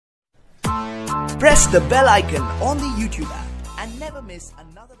press the bell icon on the YouTube app and never miss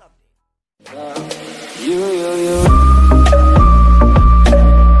another update.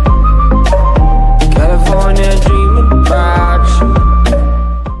 California dreaming about you.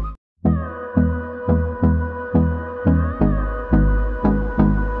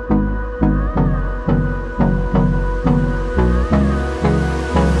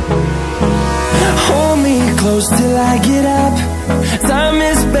 Hold me close till I get up. Time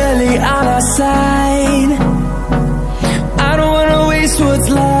is barely on our side. I don't wanna waste what's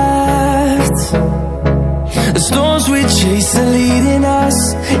left. The storms we chase are leading us,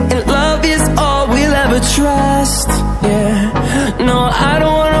 and love is all we'll ever trust. Yeah, no, I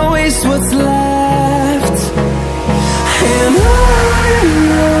don't wanna waste what's left. And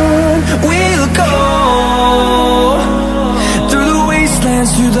on we'll go, through the wastelands,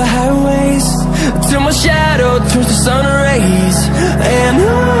 through the highways, till my shadow turns to sun rays. And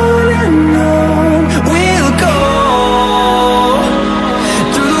on we'll go,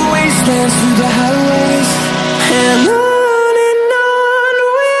 through the wastelands, through the highways, and on we'll go.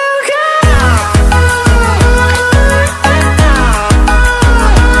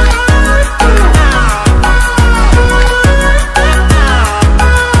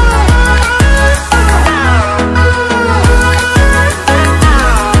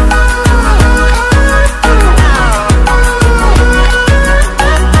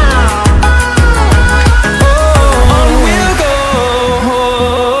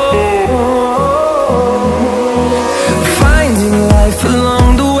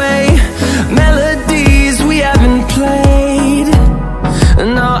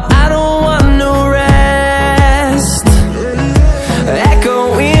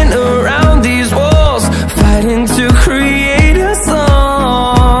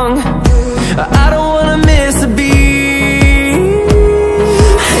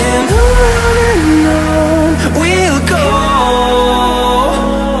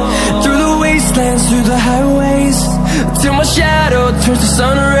 Through the highways, till my shadow turns to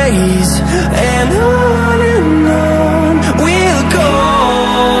sun rays. And on we'll go,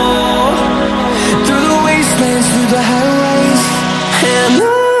 through the wastelands, through the highways, and on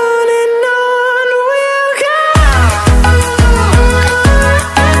we'll go.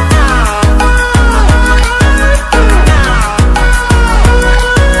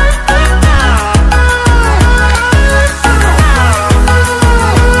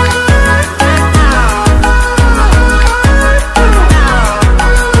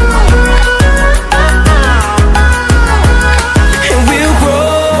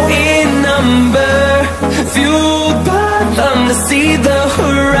 See the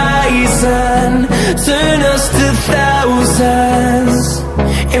horizon, turn us to thousands,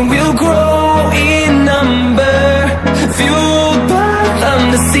 and we'll grow in number, fueled by them.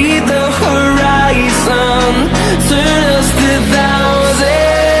 To see the horizon, turn us to thousands,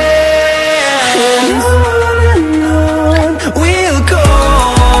 and on we'll go,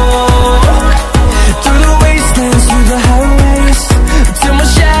 through the wastelands, through the highways, till my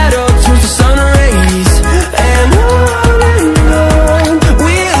shadow turns to sun rays. And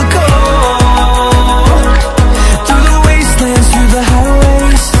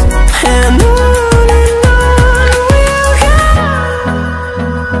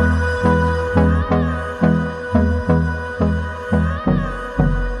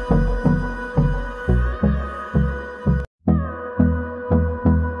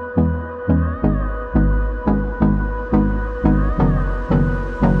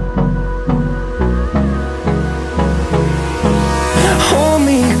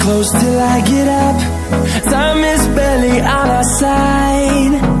close till I get up. Time is barely on our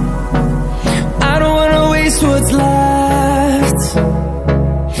side. I don't wanna waste what's left.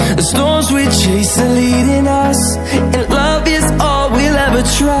 The storms we chase are leading us, and love is all we'll ever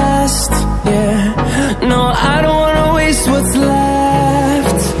trust. Yeah, no, I don't wanna waste what's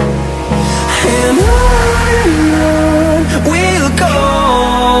left. And on we'll go,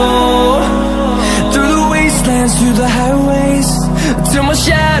 through the wastelands, through the highways, till my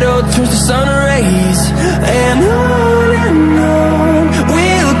shadow turns to sun rays. And on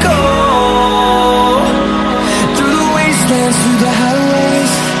we'll go, through the wastelands, through the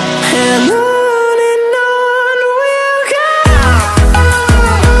highways, and on we'll go.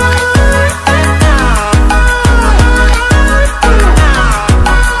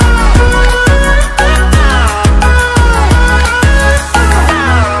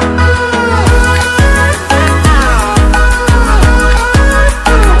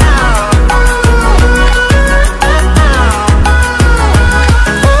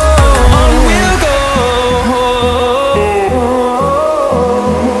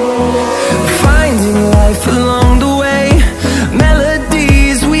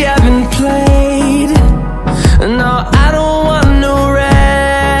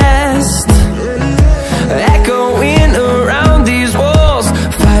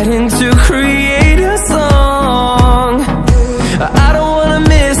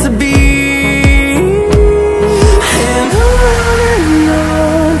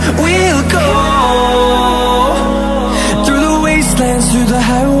 the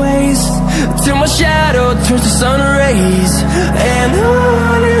highways, till my shadow turns to sun rays. And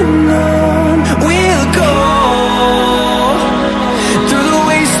on we'll go, through the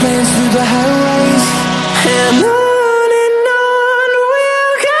wastelands, through the highways. And on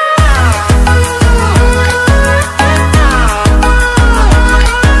we'll go.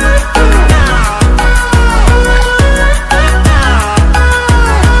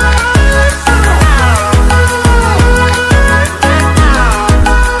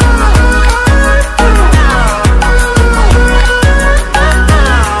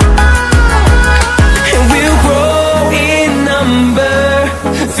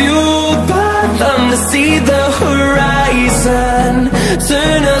 See the horizon,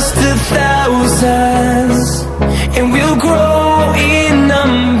 turn us to thousands, and we'll grow in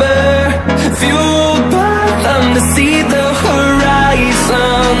number, fueled by them to see the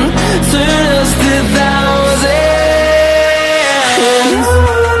horizon, turn us to thousands. And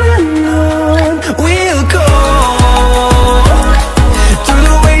on we'll go, through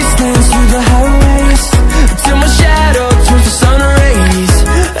the wastelands, through the highways, till my shadow turns to sun rays.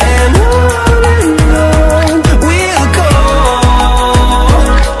 And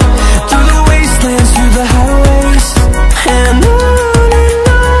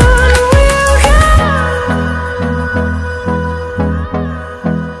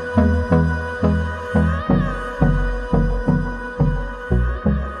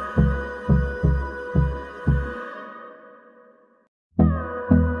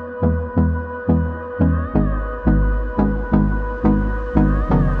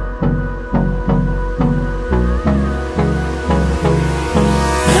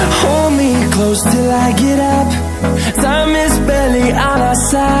close till I get up, time is barely on our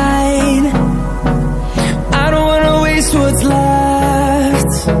side. I don't wanna waste what's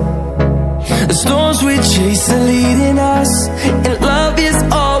left. The storms we chase are leading us, and love is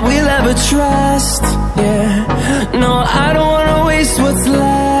all we'll ever trust. Yeah, no, I don't wanna waste what's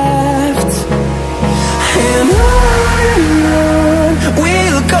left. And on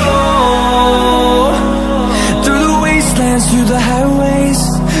we'll go, through the wastelands, through the highways,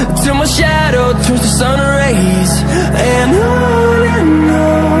 till my shadow turns to sun